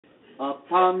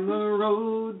Upon the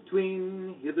road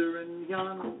tween hither and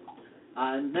yon,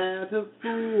 I met a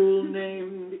fool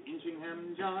named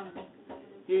Inchingham John.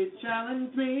 He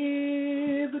challenged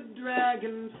me, the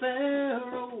dragon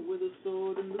pharaoh, with a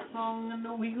sword and a song and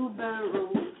a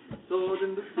wheelbarrow. Sword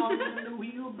and a song and a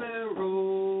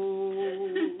wheelbarrow.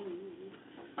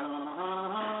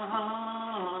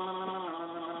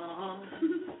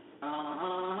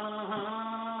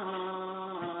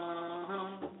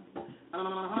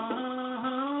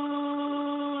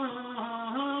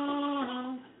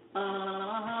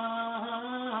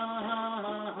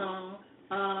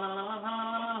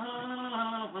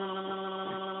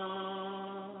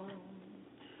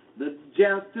 The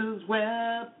jester's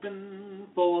weapon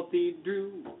forth he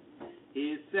drew.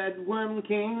 He said, Worm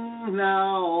King,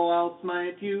 now I'll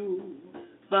smite you.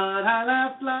 But I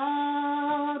laughed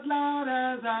loud, loud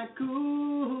as I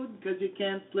could, 'cause you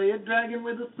can't slay a dragon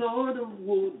with a sword of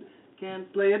wood.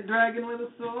 Can't slay a dragon with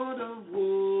a sword of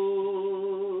wood.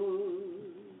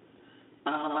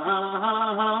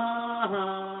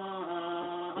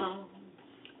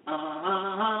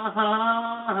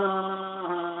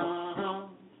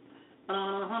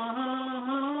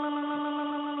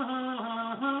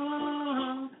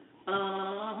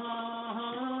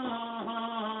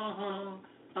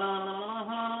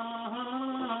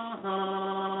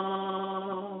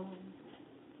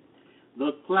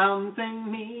 The clown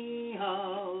sang me a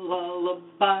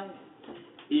lullaby.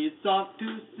 He sought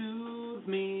to soothe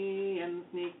me and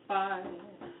sneak by,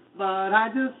 but I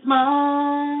just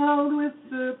smiled with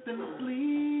serpent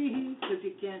glee, 'cause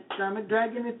you can't charm a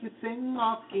dragon if you sing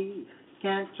off key.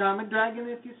 Can't charm a dragon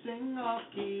if you sing off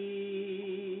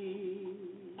key.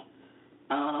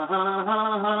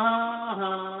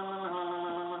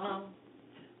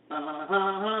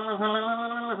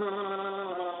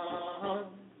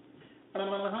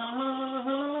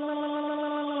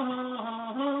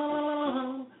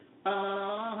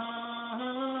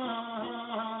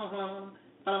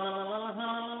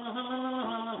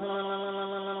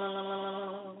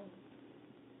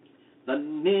 The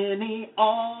ninny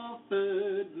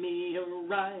offered me a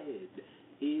ride.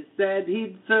 He said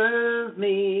he'd serve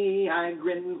me, I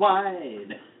grinned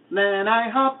wide. Then I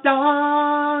hopped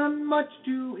on, much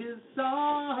to his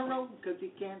sorrow, 'cause he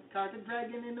can't cart a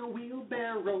dragon in a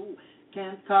wheelbarrow.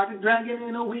 Can't cart a dragon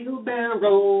in a wheelbarrow.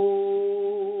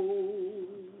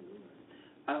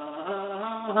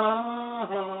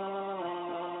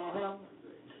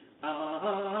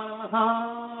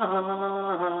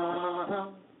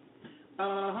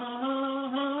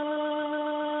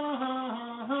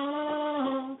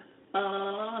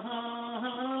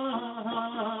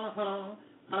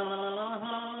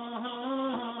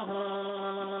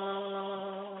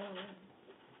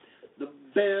 The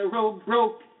barrow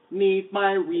broke 'neath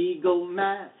my regal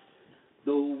mast.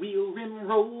 The wheel rim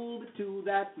rolled to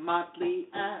that motley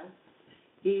ass.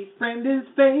 He framed his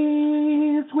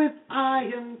face with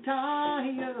iron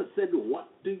tire. Said, what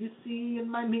do you see in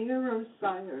my mirror,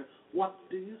 sire? What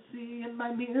do you see in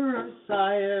my mirror,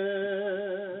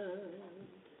 sire?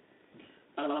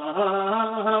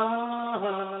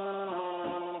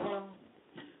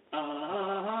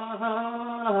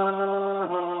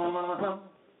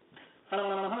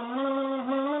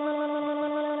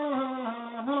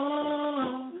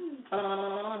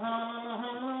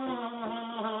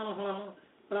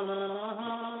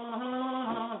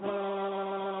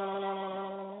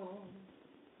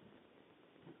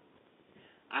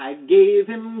 I gave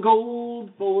him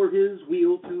gold for his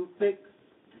wheel to fix,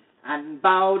 and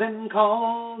bowed and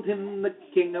called him the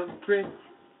king of tricks.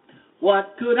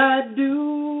 What could I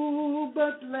do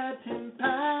but let him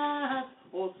pass,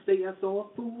 or say I saw a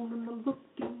fool in the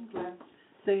looking glass?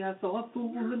 Say I saw a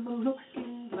fool in the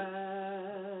looking glass.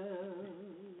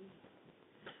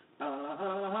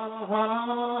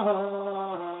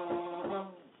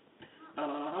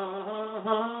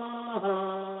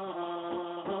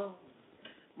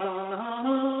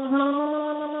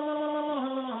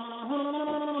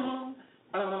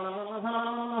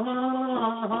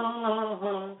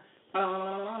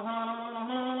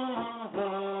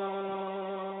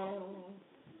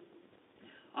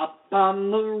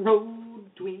 Upon the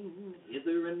road tween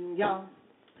hither and yon,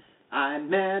 I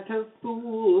met a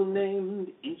fool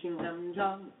named Inchingham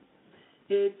John.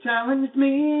 He challenged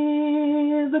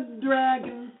me, the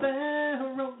dragon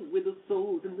pharaoh, with a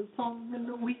sword and a song and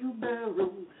a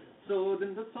wheelbarrow. Sword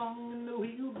and a song and a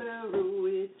wheelbarrow.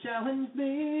 He challenged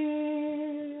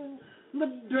me, the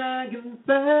dragon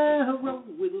pharaoh,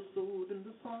 with a sword and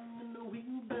a song and a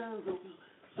wheelbarrow.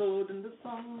 Sword and a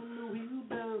song and a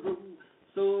wheelbarrow.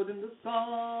 Sword and a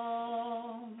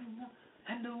song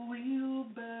and a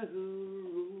wheelbarrow.